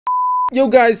Yo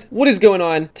guys, what is going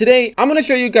on? Today, I'm going to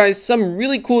show you guys some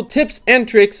really cool tips and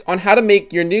tricks on how to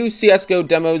make your new CSGO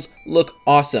demos look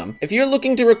awesome. If you're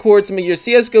looking to record some of your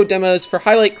CSGO demos for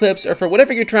highlight clips or for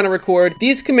whatever you're trying to record,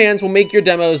 these commands will make your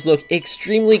demos look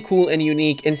extremely cool and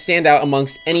unique and stand out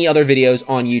amongst any other videos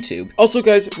on YouTube. Also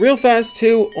guys, real fast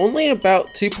too, only about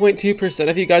 2.2%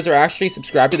 of you guys are actually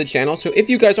subscribed to the channel, so if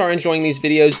you guys are enjoying these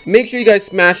videos, make sure you guys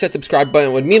smash that subscribe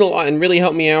button. It would mean a lot and really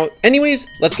help me out. Anyways,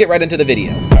 let's get right into the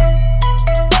video.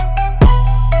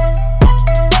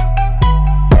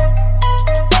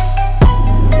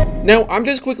 Now, I'm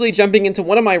just quickly jumping into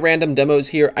one of my random demos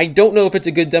here. I don't know if it's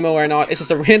a good demo or not. It's just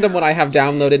a random one I have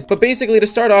downloaded. But basically, to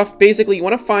start off, you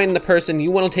want to find the person you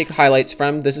want to take highlights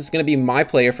from. This is going to be my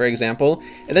player, for example.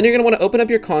 And then you're going to want to open up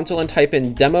your console and type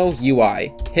in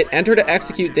demoui. Hit enter to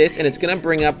execute this, and it's going to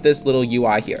bring up this little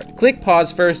UI here. Click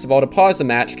pause first of all to pause the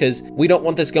match, because we don't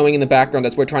want this going in the background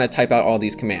as we're trying to type out all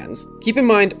these commands. Keep in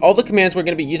mind, all the commands we're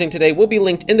going to be using today will be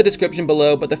linked in the description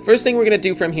below. But the first thing we're going to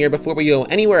do from here before we go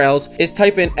anywhere else is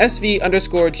type in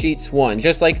SV_cheats1,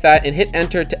 just like that, and hit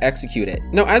enter to execute it.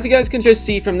 Now, as you guys can just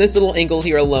see from this little angle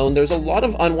here alone, there's a lot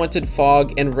of unwanted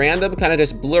fog and random kind of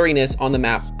just blurriness on the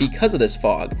map because of this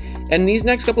fog. And these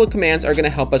next couple of commands are going to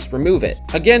help us remove it.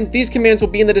 Again, these commands will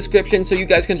be in the description, so you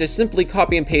guys can just simply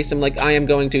copy and paste them like I am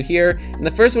going to here. And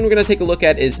the first one we're going to take a look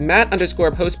at is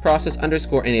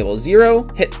mat_postprocess_enable 0.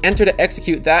 Hit enter to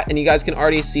execute that, and you guys can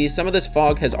already see some of this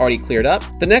fog has already cleared up.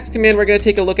 The next command we're going to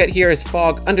take a look at here is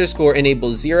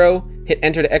fog_enable 0. Hit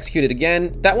enter to execute it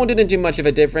again. That one didn't do much of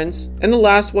a difference. And the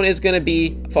last one is going to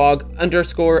be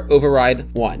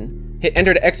fog_override 1. Hit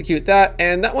enter to execute that,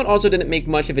 and that one also didn't make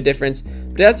much of a difference.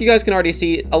 But as you guys can already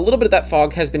see, a little bit of that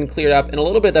fog has been cleared up, and a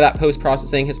little bit of that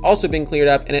post-processing has also been cleared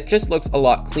up, and it just looks a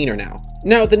lot cleaner now.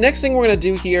 Now, the next thing we're going to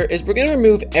do here is we're going to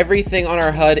remove everything on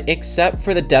our HUD except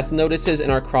for the death notices in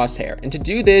our crosshair. And to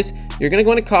do this, you're going to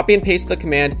go and copy and paste the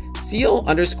command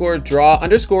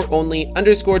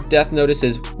seal_draw_only_death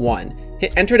notices 1.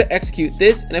 Hit enter to execute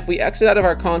this, and if we exit out of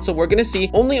our console, we're going to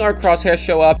see only our crosshairs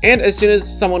show up, and as soon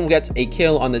as someone gets a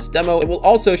kill on this demo, it will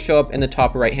also show up in the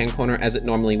top right hand corner as it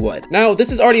normally would. Now,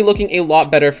 this is already looking a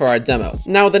lot better for our demo.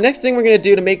 Now, the next thing we're going to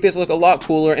do to make this look a lot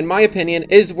cooler, in my opinion,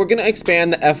 is we're going to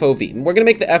expand the FOV. We're going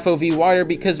to make the FOV wider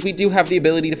because we do have the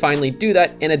ability to finally do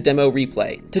that in a demo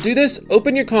replay. To do this,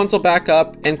 open your console back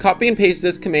up and copy and paste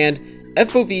this command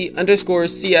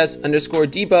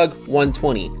FOV_CS_debug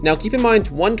 120. Now keep in mind,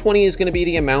 120 is going to be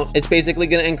the amount. It's basically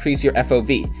going to increase your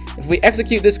FOV. If we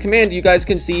execute this command, you guys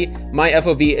can see my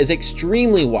FOV is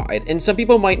extremely wide, and some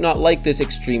people might not like this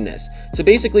extremeness. So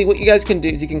basically what you guys can do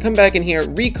is you can come back in here,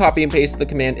 re-copy and paste the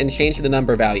command, and change the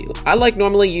number value. I like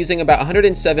normally using about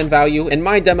 107 value in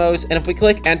my demos, and if we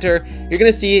click enter, you're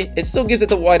going to see it still gives it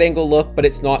the wide angle look, but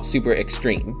it's not super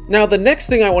extreme. Now the next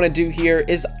thing I want to do here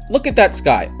is look at that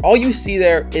sky. All you see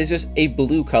there is just a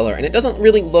blue color, and it doesn't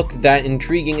really look that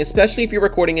intriguing, especially if you're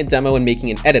recording a demo and making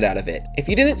an edit out of it. If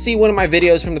you didn't see one of my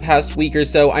videos from the past week or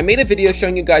so, I made a video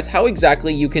showing you guys how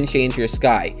exactly you can change your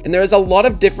sky. And there's a lot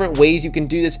of different ways you can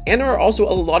do this, and there are also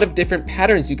a lot of different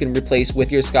patterns you can replace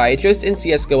with your sky just in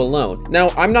CSGO alone. Now,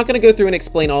 I'm not going to go through and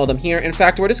explain all of them here. In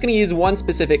fact, we're just going to use one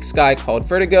specific sky called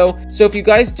vertigo. So if you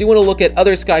guys do want to look at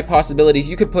other sky possibilities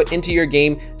you could put into your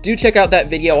game, do check out that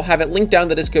video. I'll have it linked down in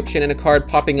the description and a card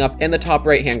popping up in the top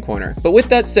right hand corner. But with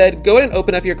that said, go ahead and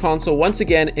open up your console once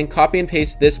again and copy and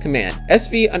paste this command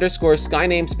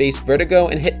SV_skynamespace vertigo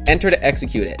and hit enter to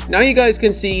execute it. Now you guys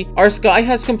can see our sky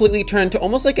has completely turned to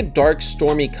almost like a dark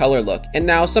stormy color look. And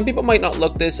now some people might not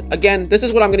look this. Again, this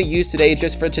is what I'm going to use today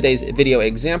just for today's video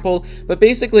example, but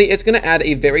basically it's going to add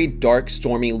a very dark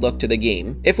stormy look to the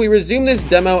game. If we resume this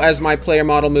demo as my player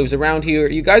model moves around here,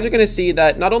 you guys are going to see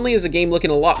that not only is the game looking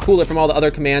a lot cooler from all the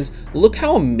other commands, look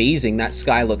how amazing that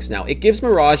sky looks now. It gives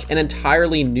Mirage an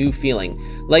entirely new feeling.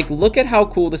 Like, look at how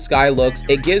cool the sky looks.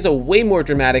 It gives a way more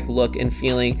dramatic look and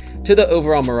feeling to the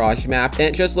overall Mirage map, and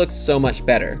it just looks so much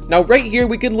better. Now, right here,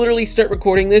 we could literally start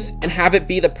recording this and have it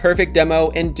be the perfect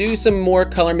demo and do some more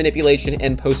color manipulation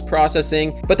and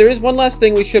post-processing. But there is one last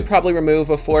thing we should probably remove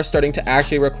before starting to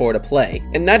actually record a play,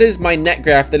 and that is my net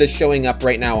graph that is showing up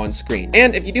right now on screen.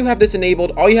 And if you do have this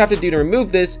enabled, all you have to do to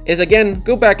remove this is, again,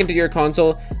 go back into your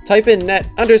console, type in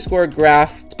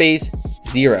net_graph space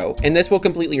 0, and this will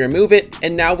completely remove it,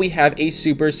 and now we have a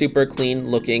super clean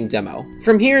looking demo.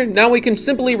 From here, now we can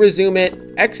simply resume it,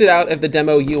 exit out of the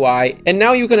demo UI, and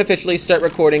now you can officially start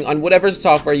recording on whatever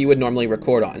software you would normally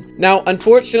record on. Now,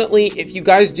 unfortunately, if you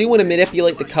guys do want to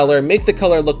manipulate the color, make the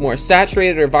color look more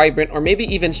saturated or vibrant, or maybe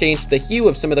even change the hue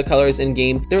of some of the colors in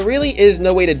game, there really is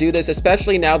no way to do this,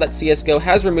 especially now that CSGO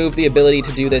has removed the ability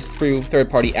to do this through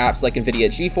third-party apps like NVIDIA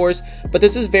GeForce, but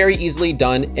this is very easily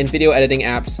done in video editing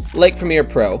apps like Premiere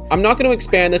Pro. I'm not going to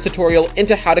expand this tutorial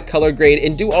into how to color grade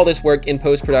and do all this work in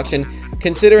post-production,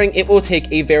 considering it will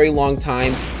take a very long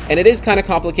time, and it is kind of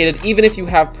complicated even if you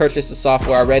have purchased the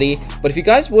software already. But if you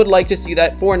guys would like to see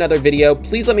that for another video,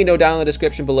 please let me know down in the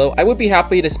description below. I would be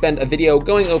happy to spend a video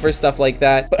going over stuff like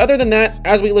that. But other than that,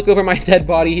 as we look over my dead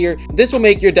body here, this will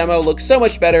make your demo look so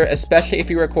much better, especially if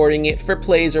you're recording it for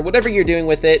plays or whatever you're doing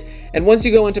with it. And once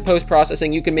you go into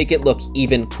post-processing, you can make it look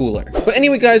even cooler. But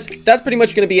anyway, guys, that's pretty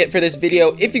much going to be it for this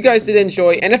video. If you guys did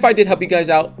enjoy, and if I did help you guys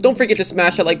out, don't forget to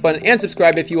smash that like button and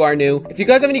subscribe if you are new. If you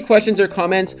guys have any questions or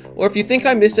comments, or if you think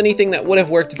I missed anything that would have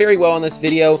worked very well on this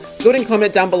video, go ahead and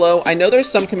comment down below. I know there's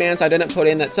some commands I didn't put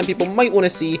in that some people might want to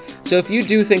see, so if you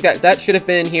do think that that should have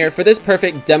been in here for this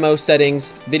perfect demo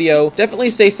settings video,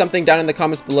 definitely say something down in the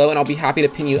comments below, and I'll be happy to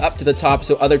pin you up to the top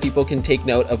so other people can take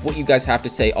note of what you guys have to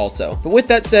say also. But with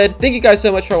that said, thank you guys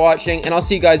so much for watching, and I'll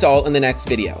see you guys all in the next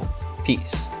video.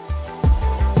 Peace.